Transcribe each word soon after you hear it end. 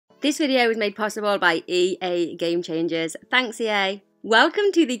This video was made possible by EA Game Changers. Thanks, EA.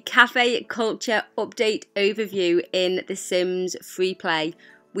 Welcome to the Cafe Culture Update overview in The Sims FreePlay.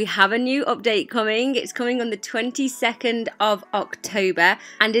 We have a new update coming. It's coming on the 22nd of October.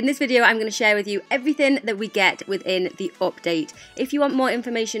 And in this video, I'm going to share with you everything that we get within the update. If you want more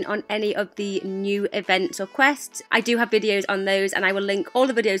information on any of the new events or quests, I do have videos on those, and I will link all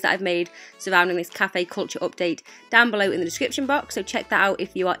the videos that I've made surrounding this Cafe Culture update down below in the description box. So check that out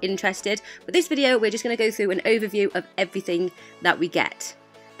if you are interested. But this video, we're just going to go through an overview of everything that we get.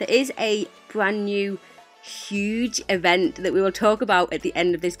 There is a brand new huge event that we will talk about at the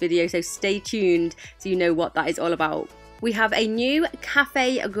end of this video, so stay tuned so you know what that is all about. We have a new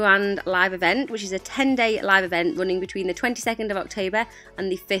Café Grandé live event, which is a 10-day live event running between the 22nd of October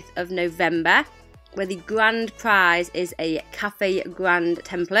and the 5th of November, where the grand prize is a Café Grandé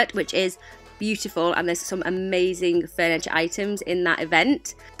template, which is beautiful, and there's some amazing furniture items in that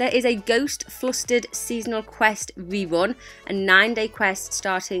event. There is a Ghost Flustered seasonal quest rerun, a 9-day quest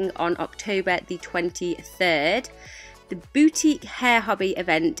starting on October the 23rd. The Boutique Hair Hobby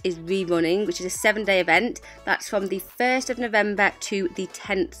event is rerunning, which is a 7-day event. That's from the 1st of November to the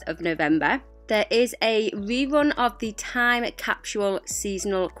 10th of November. There is a rerun of the Time Capsule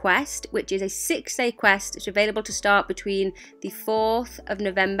Seasonal Quest, which is a 6-day quest. It's available to start between the 4th of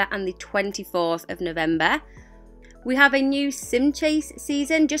November and the 24th of November. We have a new Sim Chase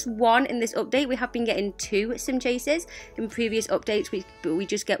season, just one in this update. We have been getting 2 Sim Chases in previous updates, but we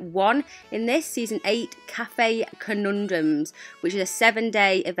just get 1 in this. Season 8, Cafe Conundrums, which is a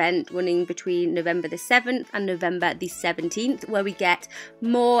 7-day event running between November the 7th and November the 17th, where we get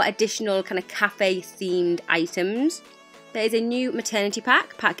more additional kind of cafe-themed items. There is a new maternity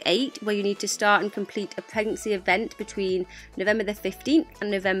pack, pack 8, where you need to start and complete a pregnancy event between November the 15th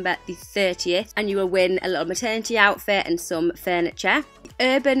and November the 30th, and you will win a little maternity outfit and some furniture.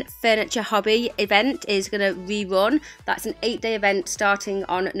 The Urban Furniture Hobby event is going to rerun. That's an 8-day event starting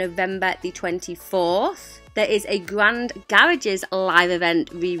on November the 24th. There is a Grand Garages live event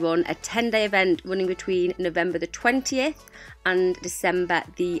rerun, a 10-day event running between November the 20th and December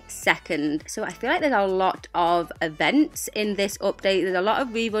the 2nd. So I feel like there's a lot of events in this update. There's a lot of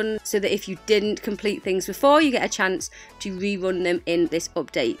reruns, so that if you didn't complete things before, you get a chance to rerun them in this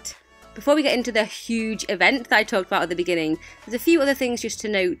update. Before we get into the huge event that I talked about at the beginning, there's a few other things just to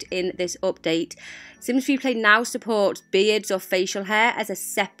note in this update. Sims FreePlay now supports beards or facial hair as a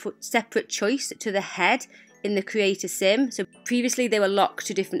separate choice to the head in the creator sim. So previously they were locked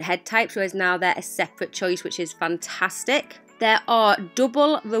to different head types, whereas now they're a separate choice, which is fantastic. There are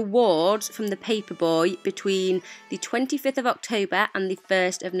double rewards from the Paperboy between the 25th of October and the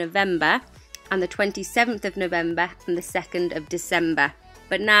 1st of November, and the 27th of November and the 2nd of December.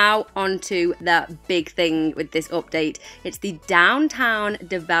 But now on to the big thing with this update. It's the Downtown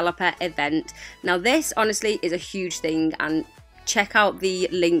Developer event. Now this honestly is a huge thing, and check out the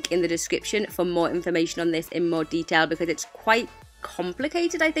link in the description for more information on this in more detail, because it's quite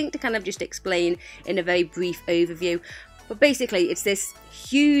complicated, I think, to kind of just explain in a very brief overview. But basically it's this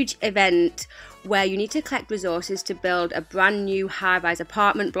huge event where you need to collect resources to build a brand new high-rise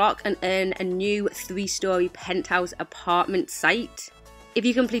apartment block and earn a new 3-story penthouse apartment site. If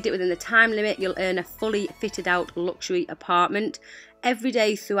you complete it within the time limit, you'll earn a fully fitted out luxury apartment. Every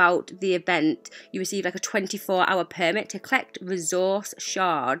day throughout the event, you receive like a 24-hour permit to collect resource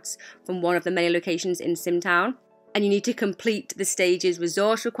shards from one of the many locations in Simtown. And you need to complete the stage's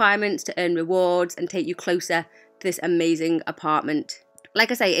resource requirements to earn rewards and take you closer to this amazing apartment. Like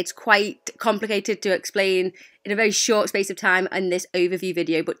I say, it's quite complicated to explain in a very short space of time in this overview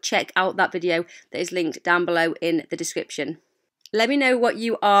video, but check out that video that is linked down below in the description. Let me know what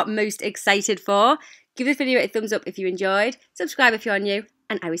you are most excited for. Give this video a thumbs up if you enjoyed, subscribe if you're new,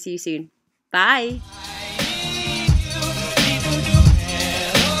 and I will see you soon. Bye!